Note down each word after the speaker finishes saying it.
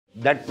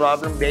That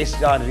problem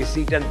based on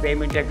receipt and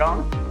payment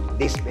account,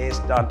 this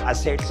based on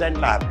assets and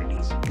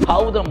liabilities.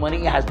 How the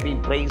money has been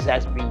priced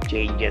has been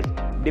changes.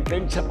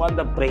 Depends upon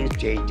the price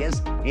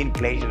changes,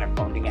 inflation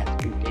accounting has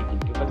been taken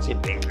into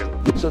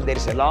consideration. So there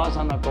is a loss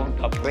on account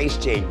of price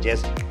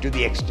changes to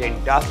the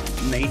extent of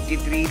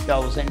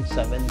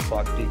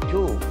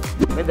 93,742.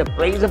 When the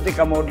price of the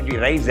commodity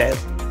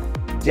rises,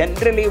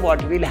 generally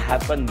what will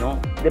happen,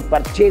 the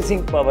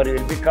purchasing power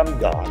will become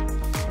down.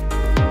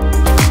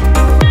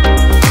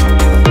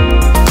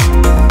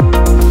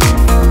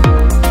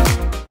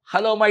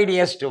 Hello my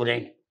dear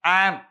student,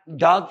 I am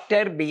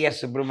Dr.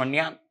 B.S.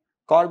 Subramanian,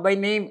 called by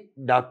name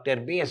Dr.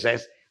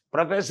 B.S.S.,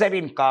 Professor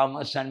in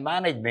Commerce and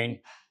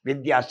Management,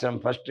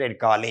 Vidhyaashram First Grade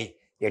College,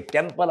 a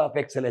Temple of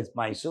Excellence,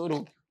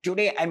 MYSURU.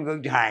 Today I am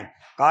going to hand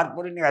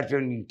Corporate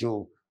Accounting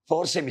to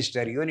 4th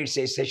semester Unit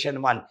C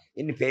Session 1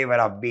 in favor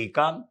of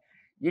BCom.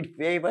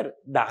 The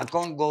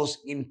account goes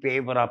in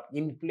favor of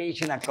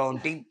inflation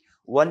accounting.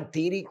 One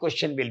theory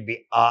question will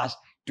be asked.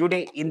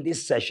 Today in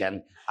this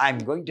session, I am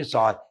going to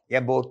solve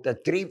about the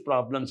 3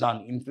 problems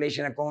on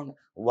inflation account,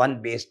 one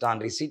based on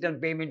receipt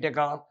and payment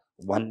account,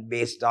 one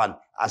based on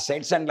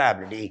assets and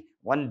liability,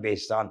 one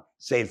based on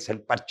sales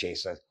and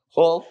purchases.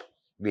 Hope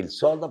we'll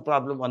solve the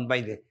problem one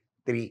by the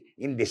 3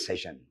 in this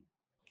session.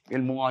 We'll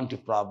move on to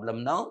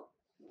problem now.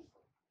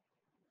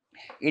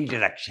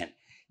 Introduction.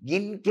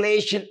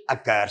 Inflation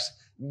occurs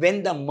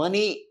when the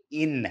money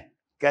in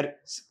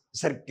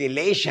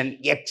circulation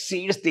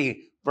exceeds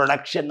the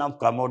production of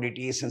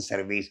commodities and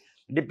service.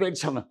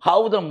 Depends on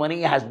how the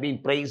money has been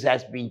priced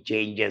has been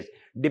changes.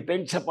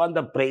 Depends upon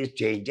the price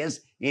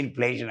changes,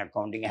 inflation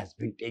accounting has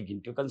been taken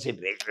into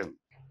consideration.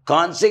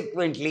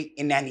 Consequently,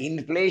 in an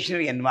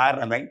inflationary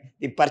environment,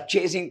 the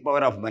purchasing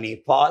power of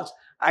money falls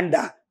and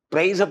the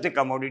price of the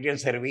commodity and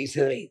service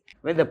rises.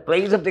 When the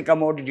price of the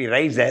commodity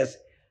rises,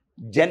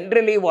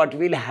 generally what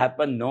will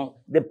happen,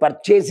 the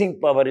purchasing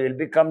power will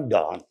become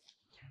down.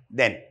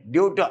 Then,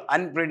 due to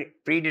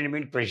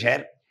unpredetermined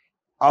pressure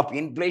of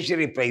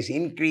inflationary price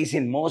increase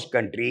in most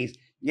countries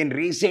in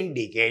recent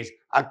decades,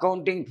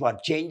 accounting for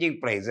changing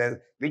prices,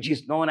 which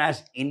is known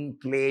as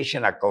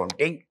inflation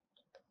accounting,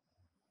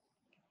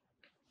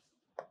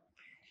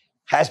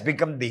 has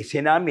become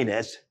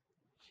synonymous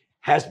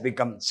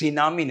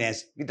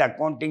with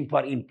accounting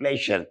for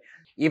inflation.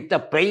 If the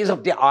price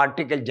of the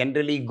article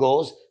generally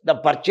goes, the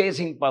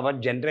purchasing power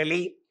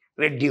generally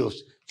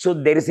reduces. So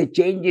there is a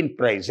change in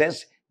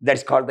prices.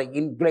 That's called the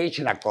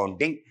inflation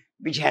accounting,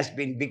 which has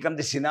become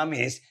the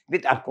synonymous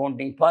with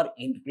accounting for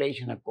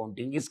inflation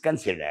accounting is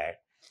considered.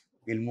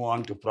 We'll move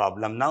on to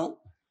problem now.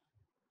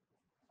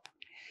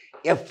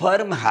 A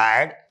firm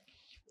had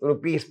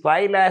rupees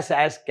 5 lakhs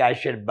as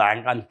cash at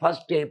bank on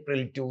 1st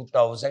April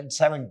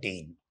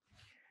 2017.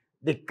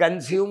 The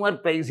consumer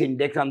price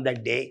index on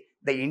that day,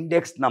 the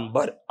index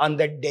number on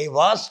that day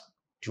was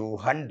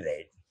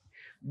 200.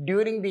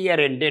 During the year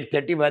ended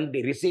 31,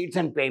 the receipts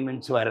and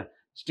payments were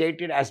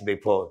stated as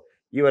before.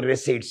 Your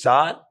receipts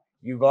are,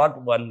 you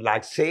got 1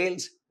 lakh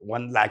sales,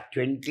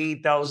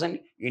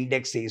 1,20,000,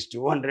 index is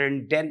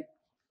 210.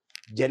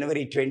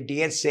 January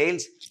 20th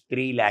sales,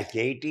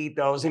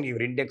 3,80,000,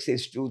 your index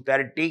is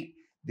 230.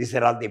 These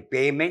are all the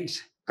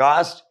payments.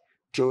 Cost,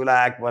 2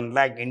 lakh, 1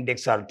 lakh,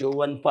 index are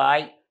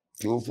 215,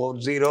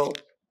 240,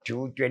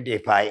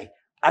 225.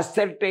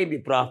 Ascertain the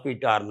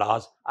profit or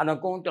loss on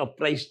account of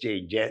price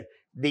changes.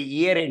 The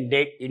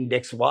year-ended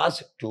index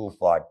was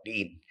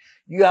 240.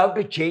 You have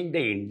to change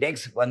the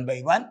index one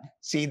by one.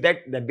 See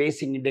that the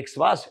basic index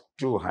was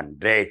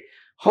 200.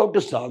 How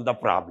to solve the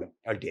problem?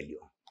 I'll tell you.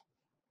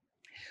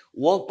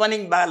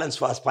 Opening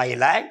balance was 5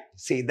 lakh.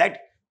 See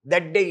that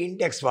day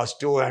index was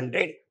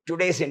 200.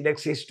 Today's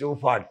index is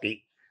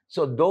 240.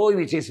 So though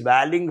which is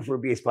valuing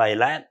rupees 5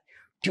 lakh,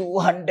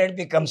 200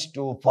 becomes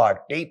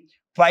 240.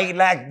 5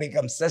 lakh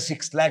becomes the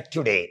 6 lakh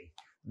today.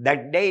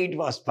 That day it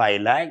was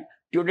 5 lakh.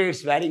 Today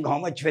it's valuing how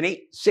much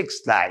money?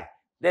 6 lakh.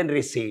 Then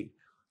receipt.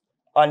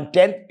 On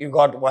 10th, you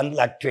got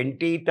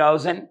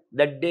 1,20,000.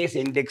 That day's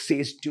index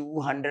is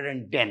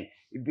 210.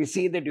 If you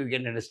see that, you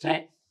can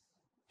understand.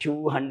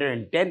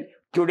 210.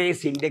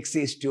 Today's index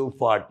is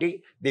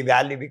 240. The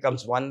value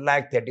becomes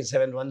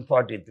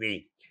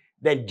 1,37,143.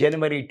 Then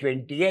January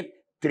 20th,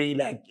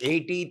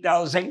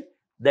 3,80,000.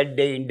 That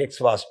day index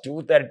was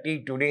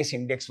 230. Today's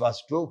index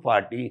was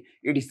 240.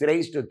 It is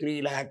raised to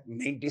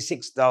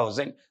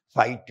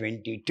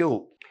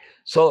 3,96,522.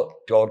 So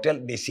total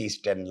this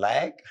is 10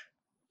 lakh.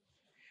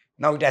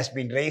 Now it has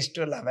been raised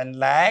to 11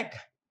 lakh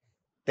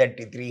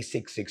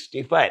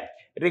 33,665.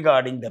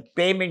 Regarding the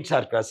payment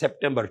circle,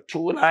 September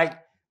 2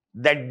 lakh.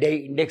 That day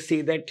index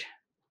is that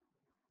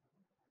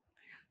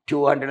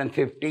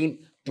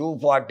 215.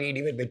 240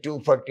 divided by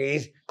 240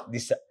 is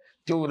this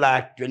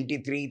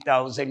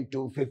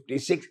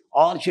 2,23,256.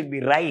 All should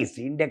be rise.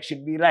 Index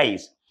should be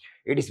rise.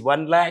 It is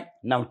 1 lakh.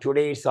 Now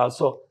today it's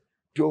also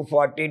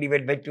 240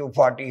 divided by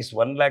 240 is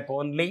 1 lakh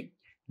only.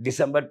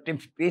 December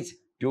 5th is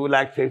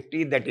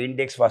 2,50,000. That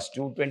index was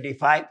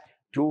 225.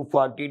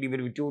 240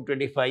 divided by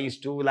 225 is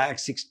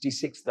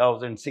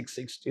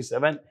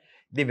 2,66,667.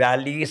 The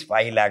value is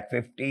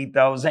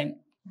 5,50,000.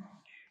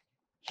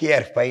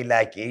 Here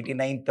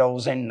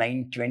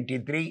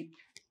 5,89,923.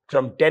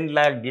 From 10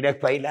 lakh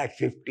deduct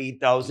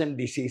 5,50,000.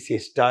 This is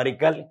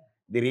historical.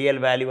 The real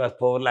value was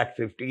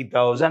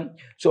 4,50,000.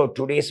 So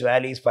today's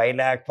value is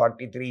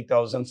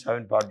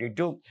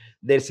 5,43,742.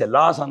 There is a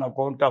loss on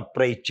account of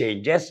price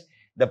changes.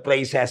 The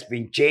price has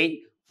been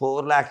changed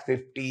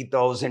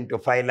 4,50,000 to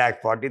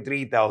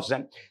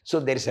 5,43,000. So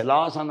there is a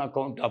loss on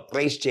account of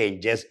price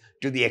changes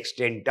to the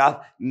extent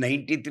of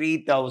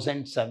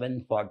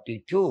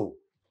 93,742.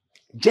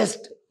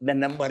 Just the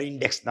number,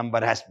 index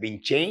number has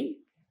been changed.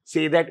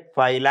 See that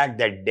 5 lakh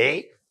that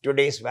day,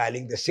 today's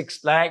value the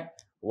 6 lakh,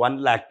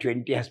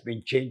 1,20,000 has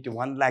been changed to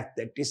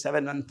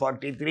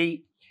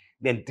 1,37,143.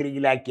 Then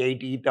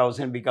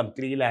 3,80,000 become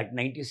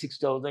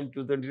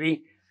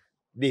 3,96,233.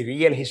 The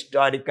real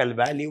historical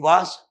value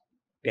was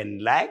 10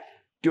 lakh.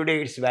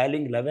 Today it's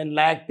valuing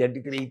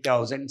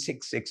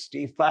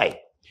 11,33,665.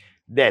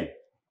 Then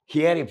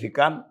here if you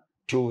come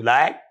 2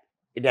 lakh,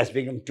 it has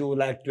become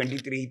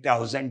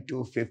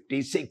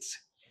 2,23,256.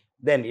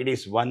 Then it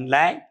is 1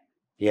 lakh.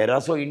 Here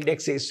also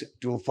index is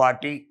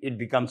 240. It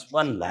becomes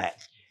 1 lakh.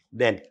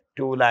 Then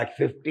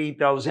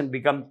 2,50,000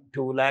 become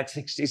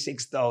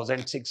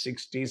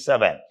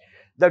 2,66,667.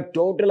 The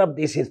total of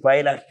this is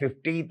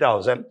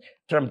 5,50,000.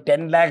 From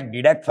 10 lakh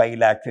deduct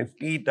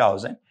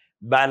 5,50,000.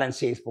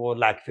 Balance is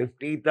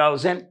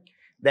 4,50,000.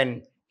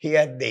 Then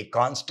here the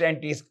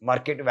constant is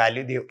market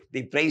value.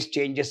 The price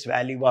changes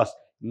value was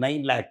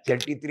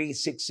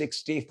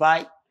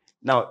 9,33,665.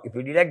 Now, if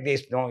you deduct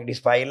this, no, it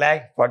is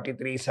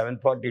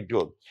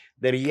 5,43,742.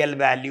 The real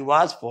value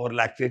was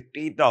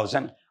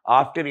 4,50,000.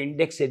 After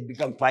index, it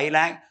becomes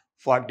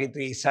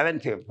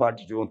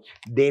 5,43,742.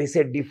 There is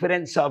a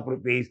difference of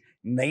rupees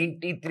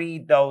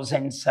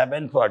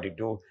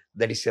 93,742.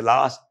 That is a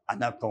loss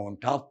on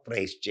account of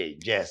price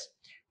changes.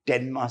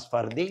 10 marks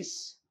for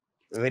this.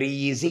 Very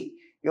easy.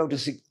 You have to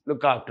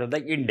look after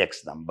the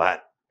index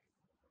number.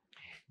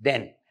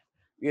 Then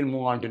we'll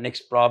move on to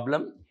next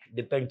problem.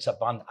 Depends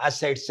upon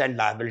assets and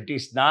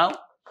liabilities now.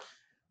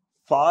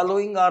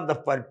 Following are the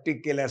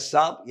particulars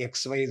of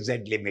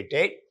XYZ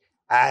Limited.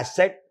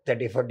 Asset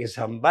 31st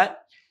December.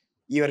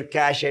 Your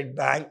cash at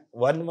bank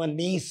 1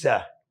 is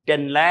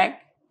 10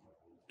 lakh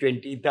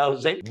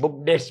 20,000.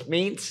 Book debts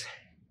means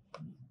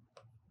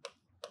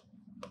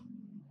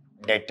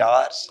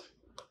debtors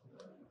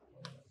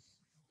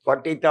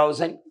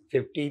 40,000,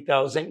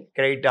 50,000,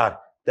 creditor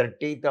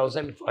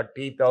 30,000,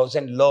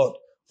 40,000, loan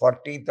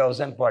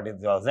 40,000,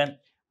 40,000.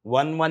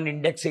 1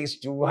 index is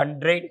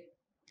 200,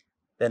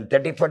 then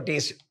 31st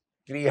is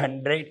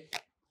 300,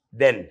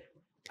 then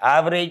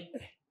average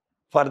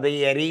for the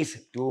year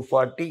is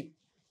 240.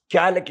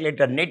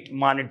 Calculator net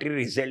monetary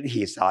result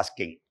he is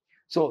asking.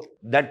 So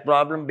that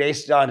problem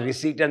based on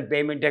receipt and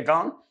payment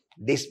account,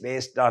 this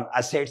based on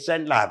assets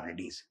and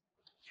liabilities.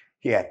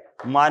 Here,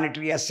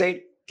 monetary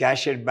asset,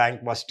 cash at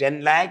bank was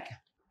 10 lakh,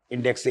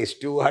 index is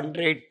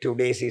 200,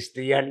 today's is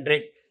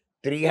 300.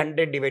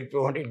 300 divided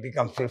 200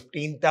 becomes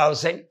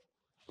 15,000.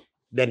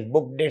 Then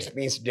book debts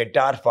means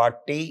debtor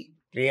 40,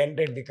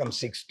 300 becomes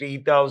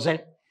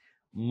 60,000.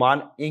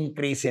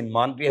 Increase in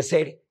monetary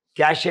asset,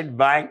 cash at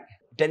bank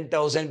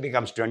 10,000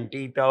 becomes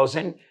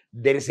 20,000.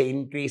 There is an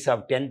increase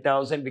of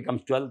 10,000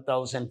 becomes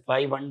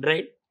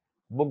 12,500.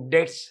 Book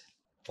debts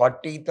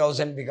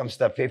 40,000 becomes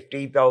the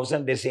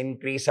 50,000. This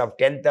increase of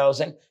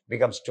 10,000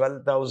 becomes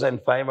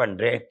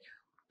 12,500.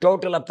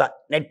 Total of the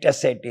net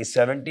asset is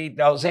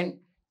 70,000.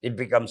 It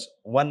becomes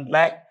 1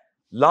 lakh.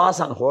 Loss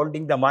on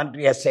holding the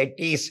monetary asset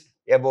is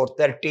about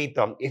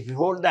 30,000. If you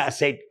hold the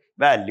asset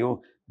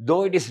value,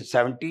 though it is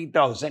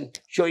 70,000,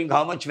 showing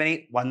how much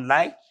money? 1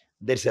 lakh.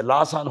 There is a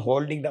loss on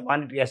holding the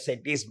monetary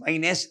asset is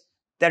minus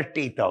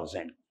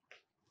 30,000.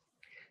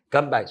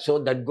 Come back. So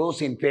that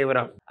goes in favor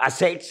of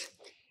assets.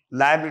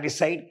 Liability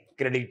side,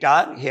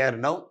 creditor here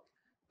now.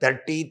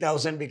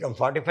 30,000 become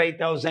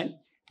 45,000.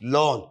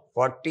 Loan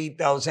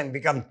 40,000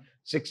 become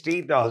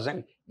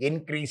 60,000.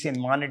 Increase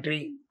in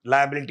monetary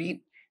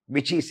liability,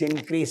 which is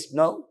increased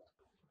now.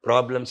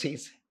 Problem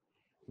is,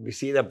 we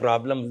see the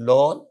problem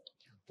loan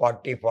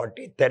 40,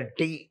 40,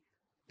 30.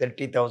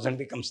 30,000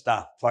 becomes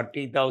the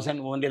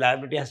 40,000. Only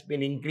liability has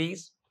been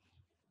increased.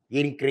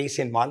 Increase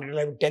in monetary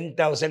liability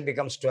 10,000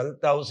 becomes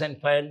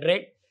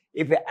 12,500.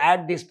 If we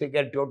add this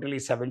figure totally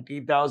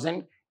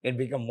 70,000, it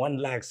becomes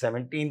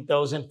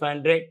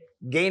 1,17,500.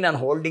 Gain on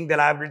holding the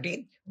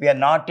liability, we are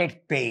not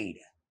yet paid.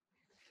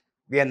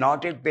 We are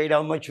not yet paid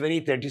how much money?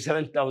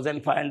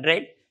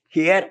 37,500.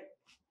 Here,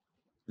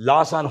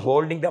 loss on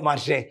holding the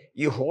monetary.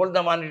 You hold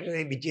the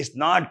monetary which is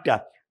not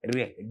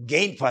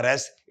gain for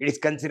us. It is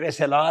considered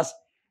as a loss.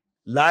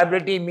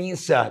 Liability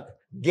means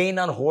gain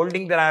on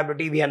holding the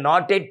liability. We are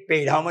not yet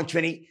paid how much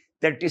money?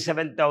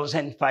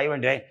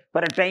 37,500.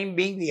 For a time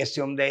being, we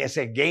assume there is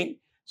a gain.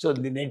 So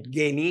the net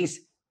gain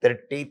is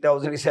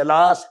 30,000 is a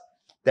loss.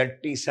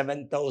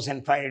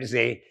 37,500 is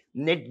a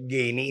net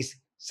gain is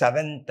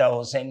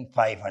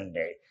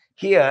 7,500.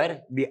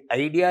 Here, the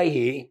idea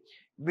is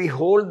we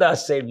hold the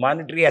asset,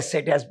 monetary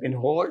asset has been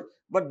held.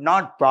 but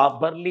not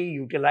properly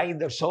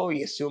utilized. So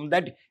we assume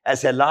that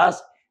as a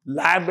loss.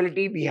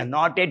 Liability we have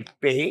not yet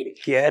paid.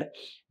 Here,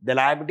 the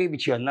liability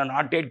which you have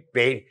not yet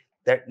paid,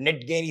 the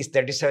net gain is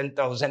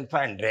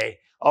 37,500.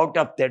 Out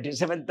of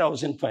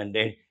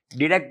 37,500,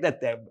 deduct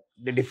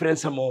the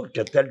difference amount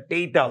to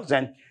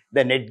 30,000,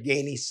 the net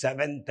gain is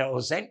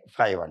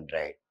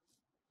 7,500.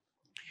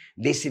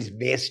 This is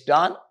based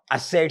on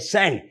assets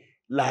and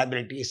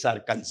liabilities are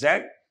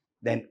concerned.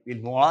 Then we'll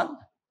move on.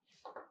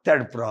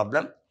 Third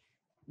problem.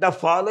 The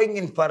following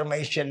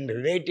information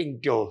relating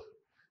to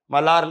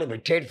Malar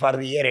Limited for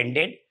the year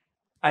ended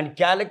and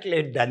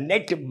calculate the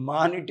net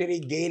monetary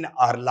gain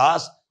or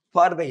loss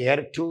for the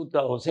year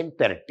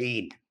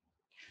 2013.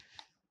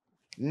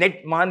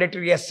 Net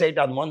monetary asset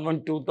on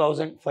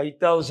 1/1/2000,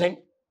 5,000.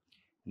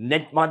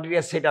 Net monetary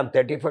asset on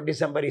 31st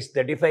December is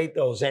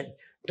 35,000.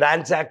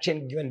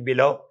 Transaction given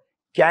below.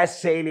 Cash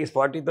sale is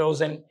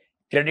 40,000.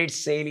 Credit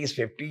sale is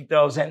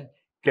 50,000.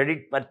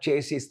 Credit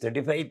purchase is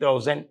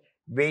 35,000.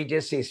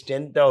 Wages is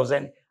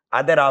 10,000.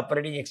 Other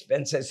operating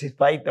expenses is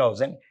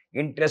 5,000.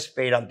 Interest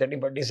paid on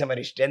 31st December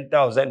is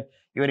 10,000.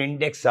 Your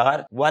index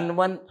are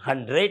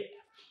 1,100.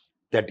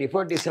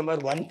 31st December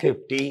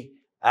 150.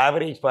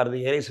 Average for the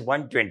year is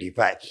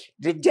 125.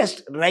 They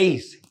just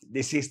rise.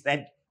 This is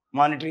that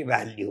monetary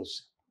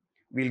values.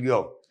 We'll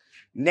go.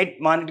 Net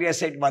monetary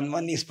asset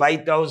 1,1 is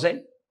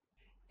 5,000.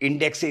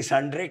 Index is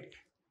 100.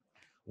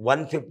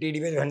 150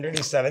 divided by 100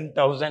 is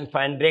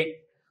 7,500.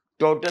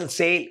 Total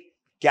sale,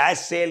 cash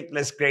sale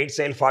plus credit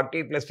sale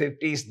 40 plus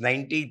 50 is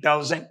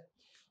 90,000.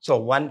 So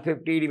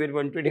 150 divided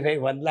by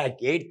 125,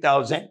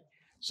 1,08,000.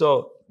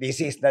 So this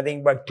is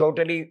nothing but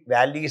totally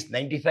value is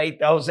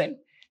 95,000.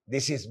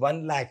 This is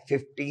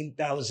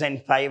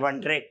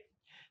 1,15,500.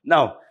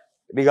 Now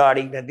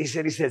regarding that, this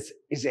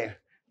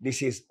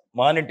is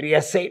monetary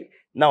asset.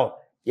 Now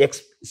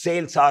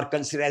sales are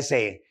considered as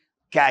a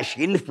cash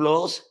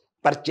inflows,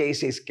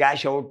 purchase is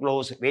cash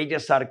outflows,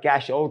 wages are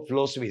cash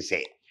outflows, we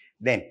say.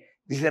 Then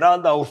these are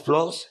all the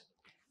outflows,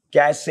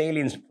 cash sale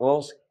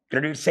inflows,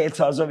 credit sales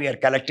also we are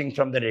collecting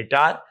from the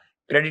debtor,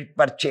 credit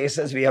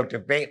purchases we have to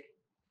pay,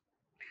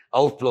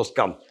 outflows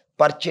come.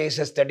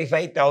 Purchases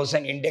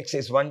 35,000, index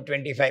is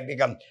 125,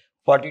 become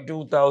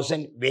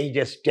 42,000,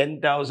 wages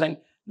 10,000.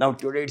 Now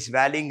today it's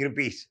valuing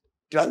rupees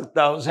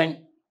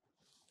 12,000.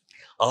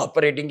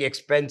 Operating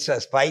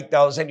expenses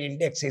 5,000,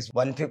 index is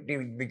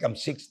 150, become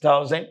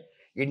 6,000.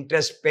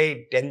 Interest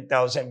paid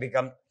 10,000,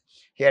 become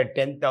here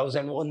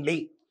 10,000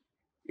 only.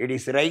 It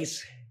is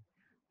rise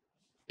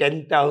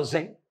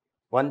 10,000.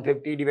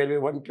 150 divided by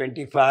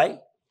 125,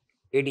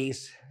 it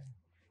is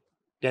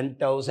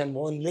 10,000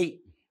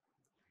 only.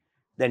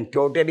 Then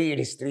totally it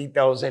is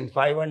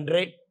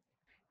 3,500.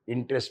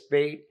 Interest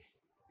paid,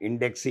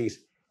 index is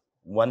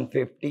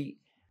 150.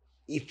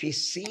 If you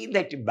see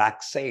that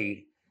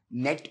backside,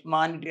 net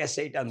monetary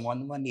asset on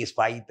 1/1 is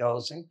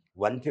 5,000.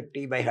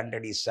 150 by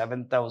 100 is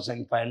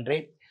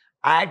 7,500.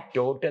 Add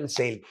total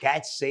sale,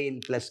 cash sale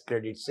plus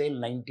credit sale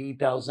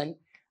 90,000.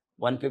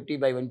 150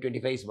 by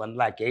 125 is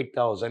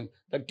 1,08,000.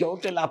 The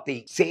total of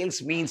the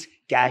sales means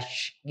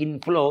cash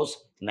inflows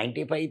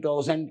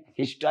 95,000.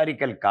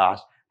 Historical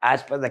cost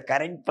as per the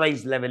current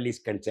price level is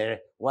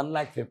considered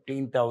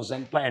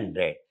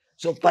 1,15,500.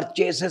 So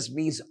purchases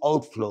means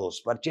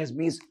outflows. Purchase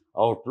means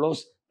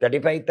outflows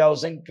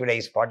 35,000. Today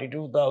is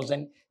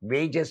 42,000.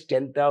 Wages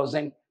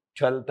 10,000.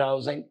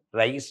 12,000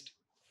 raised.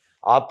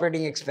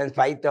 Operating expense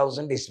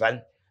 5,000 is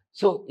 1.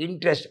 So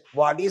interest,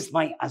 what is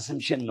my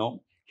assumption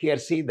now? Here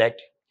see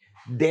that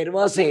there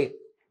was a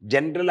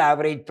general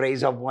average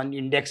price of one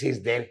index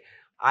is there.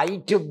 I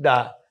took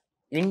the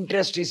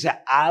interest is an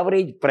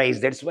average price.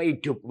 That's why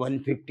it took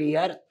 150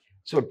 here.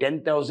 So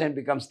 10,000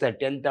 becomes the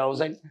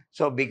 10,000.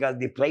 So because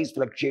the price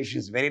fluctuation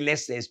is very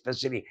less,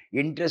 especially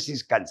interest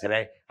is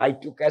considered, I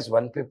took as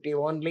 150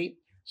 only.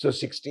 So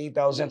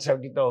 60,000,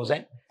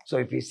 70,000. So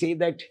if you see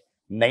that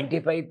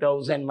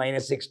 95,000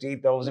 minus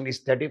 60,000 is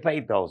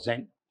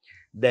 35,000.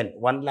 Then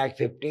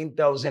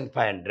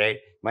 1,15,500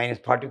 minus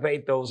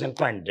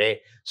 45,500.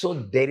 So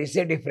there is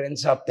a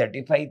difference of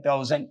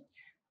 35,000.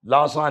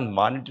 Loss on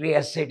monetary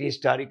asset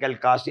historical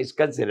cost is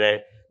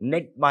considered.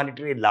 Net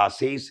monetary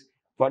loss is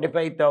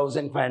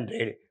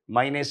 45,500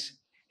 minus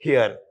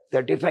here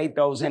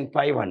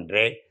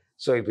 35,500.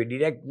 So if we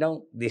deduct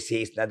now, this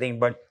is nothing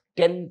but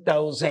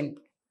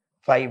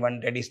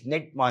 10,500 is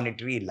net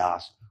monetary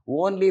loss.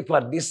 Only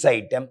for this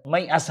item,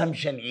 my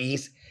assumption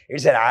is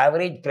it's an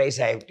average price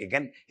I have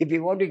taken. If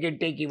you want, you can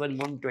take even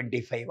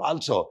 125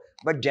 also.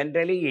 But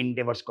generally, in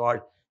what's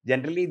called,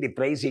 generally the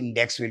price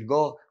index will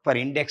go for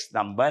index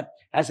number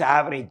as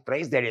average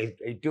price that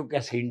it took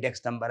as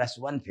index number as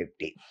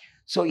 150.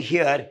 So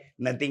here,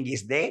 nothing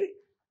is there.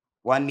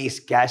 One is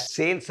cash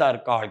sales are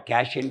called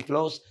cash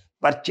inflows.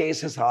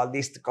 Purchases, all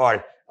these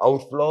called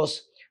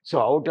outflows. So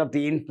out of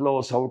the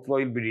inflows, outflow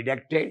will be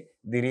deducted.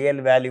 The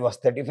real value was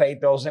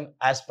 35,000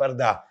 as per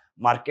the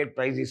market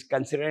price is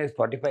considered as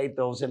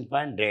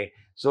 45,500.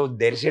 So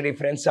there is a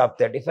difference of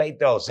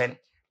 35,000,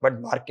 but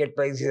market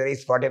price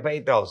is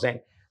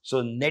 45,000.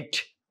 So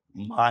net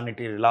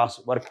monetary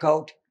loss work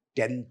out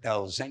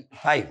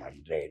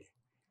 10,500.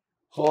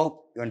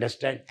 Hope you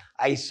understand.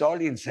 I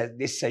solved in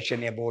this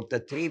session about the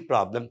three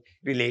problems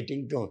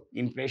relating to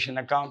inflation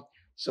account.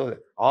 So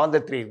all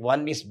the three,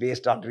 one is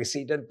based on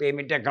receipt and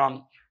payment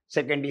account,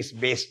 second is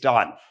based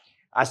on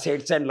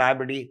assets and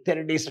liability,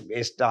 third is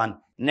based on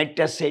net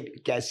asset,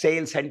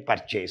 sales and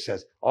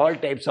purchases. All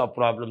types of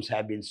problems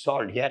have been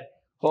solved here.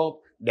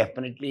 Hope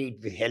definitely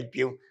it will help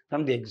you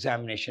from the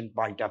examination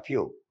point of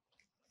view.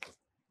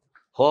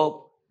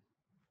 Hope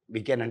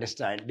we can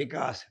understand,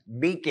 because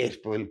be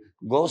careful,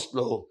 go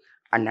slow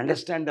and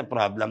understand the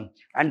problem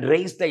and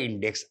raise the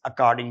index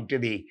according to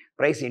the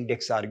price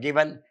index are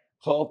given.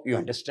 Hope you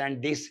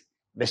understand this.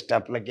 Best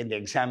of luck in the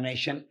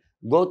examination.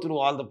 Go through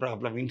all the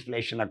problem,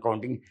 inflation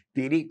accounting,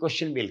 theory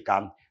question will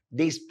come.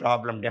 This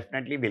problem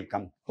definitely will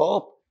come.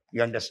 Hope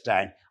you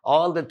understand.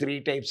 All the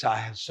three types I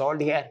have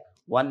solved here.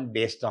 One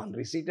based on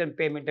receipt and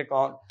payment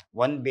account,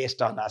 one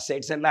based on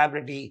assets and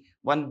liability,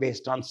 one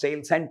based on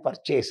sales and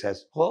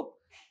purchases. Hope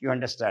you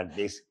understand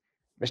this.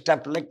 Best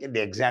of luck in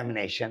the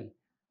examination.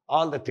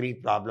 All the three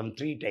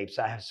types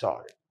I have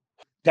solved.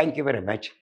 Thank you very much.